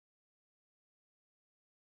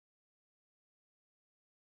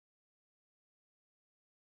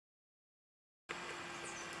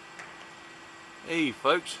Hey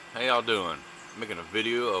folks, how y'all doing? I'm making a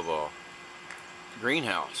video of a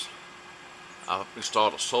greenhouse. I've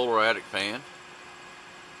installed a solar attic fan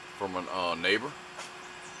from a neighbor,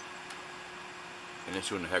 and it's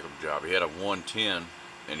doing a heck of a job. He had a 110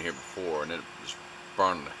 in here before, and it was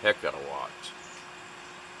burning the heck out of watts.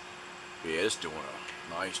 Yeah, it's doing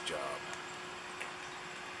a nice job.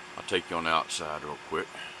 I'll take you on the outside real quick,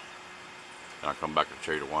 and I'll come back and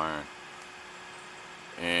show you the wiring.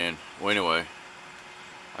 And well, anyway,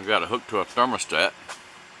 I got it hooked to a thermostat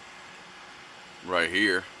right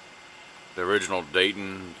here, the original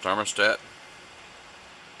Dayton thermostat.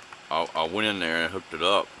 I went in there and hooked it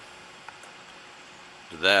up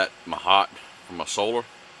to that, my hot from my solar,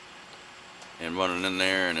 and running in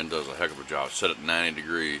there, and it does a heck of a job. It's set at 90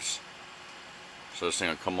 degrees, so this thing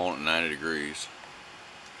will come on at 90 degrees,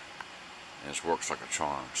 and it works like a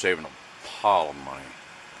charm, saving a pile of money.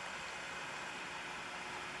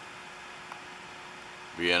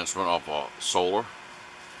 But yeah, it's running off solar.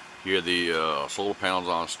 Here the solar panels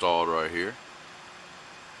are installed right here.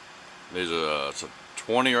 There's it's a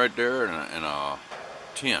 20 right there and a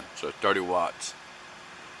 10, so it's 30 watts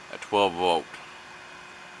at 12 volt.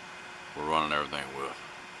 We're running everything with.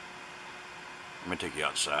 Let me take you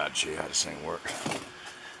outside and show you how this thing works.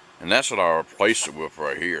 And that's what I replaced it with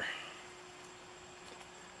right here.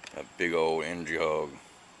 That big old energy hog.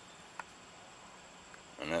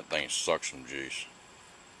 And that thing sucks some juice.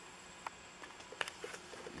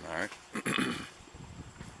 Alright.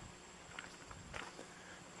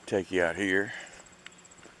 Take you out here.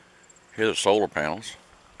 Here's the solar panels.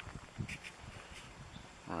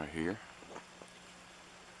 Right here.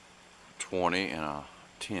 20 and a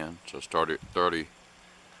 10. So it's 30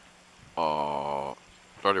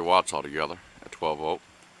 watts altogether at 12 volt.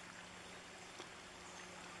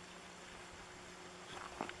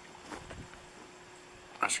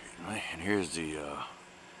 Excuse me. And here's the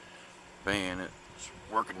fan. It's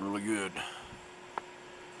working really good.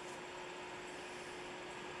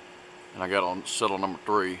 And I got on set on number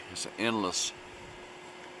 3. It's an endless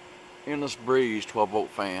breeze 12 volt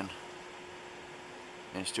fan,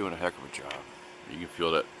 and it's doing a heck of a job. You can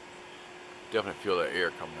feel that, definitely feel that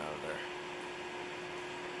air coming out of there.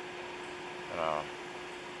 And I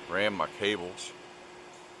ran my cables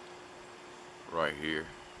right here.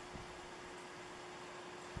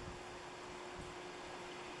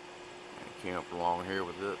 And came up along here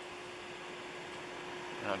with it.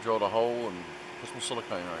 And I drilled a hole and put some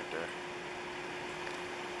silicone right there.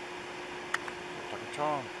 Looks like a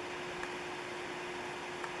charm.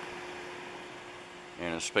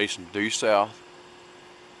 And it's facing due south,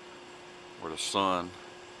 where the sun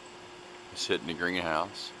is hitting the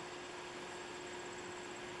greenhouse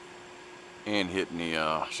and hitting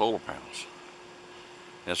the solar panels.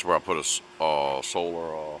 That's where I put a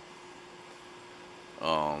solar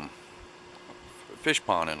fish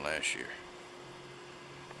pond in last year.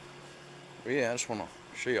 But yeah, I just want to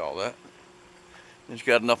show you all that. It's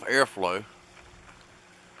got enough airflow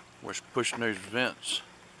where it's pushing those vents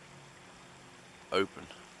open,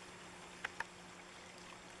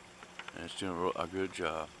 and it's doing a good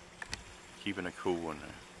job keeping it cool in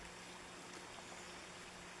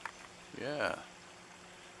there. Yeah.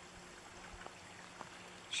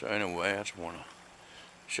 So anyway, I just want to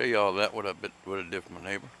show you all that, what I did for my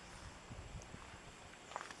neighbor.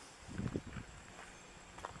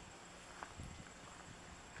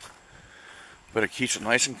 But it keeps it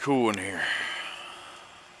nice and cool in here.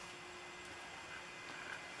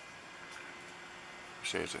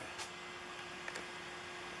 Says it,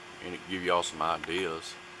 and it give y'all some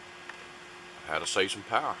ideas of how to save some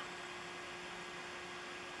power.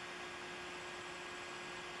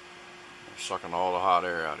 It's sucking all the hot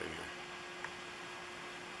air out of here.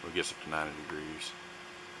 It gets up to 90 degrees.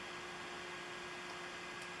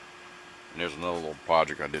 And there's another little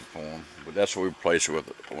project I did for them, but that's what we replaced it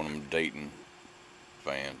with one of them Dayton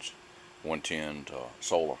fans, 110 to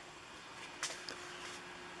solar.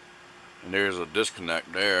 And there's a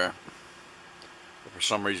disconnect there. If for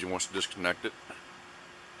some reason he wants to disconnect it,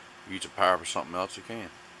 use the power for something else, you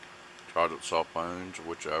can. Charge it cell phones or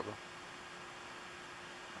whichever.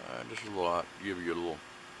 Just a little, give you a little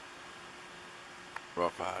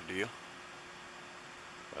rough idea.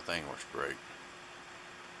 That thing works great.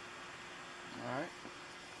 Alright.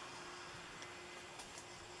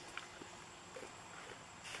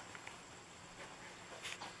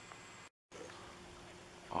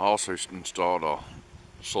 I also installed a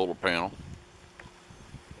solar panel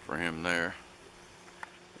for him there,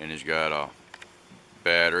 and he's got a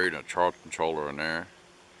battery and a charge controller in there,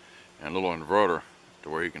 and a little inverter to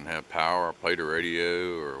where he can have power, play the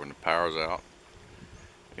radio, or when the power's out,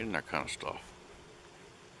 and that kind of stuff.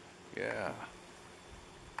 Yeah.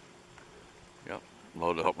 Yep.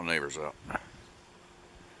 Load to help my neighbors out.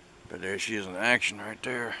 But there she is in action right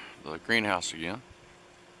there. The greenhouse again.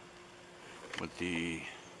 With the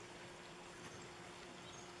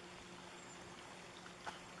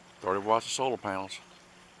 30 watts of solar panels.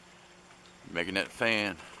 Making that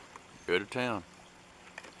fan go to town.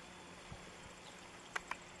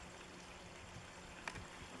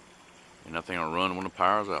 And that thing will run when the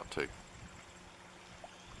power's out too.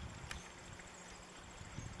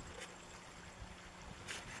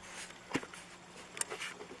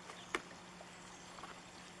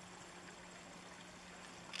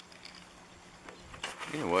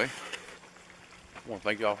 Anyway, I want to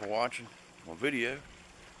thank y'all for watching my video.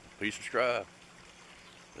 Please subscribe.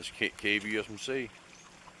 This is KVUSMC,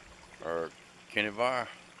 or Kenny Vire.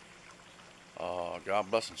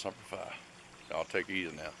 God bless and simplify. Y'all take it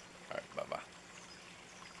easy now. All right, bye-bye.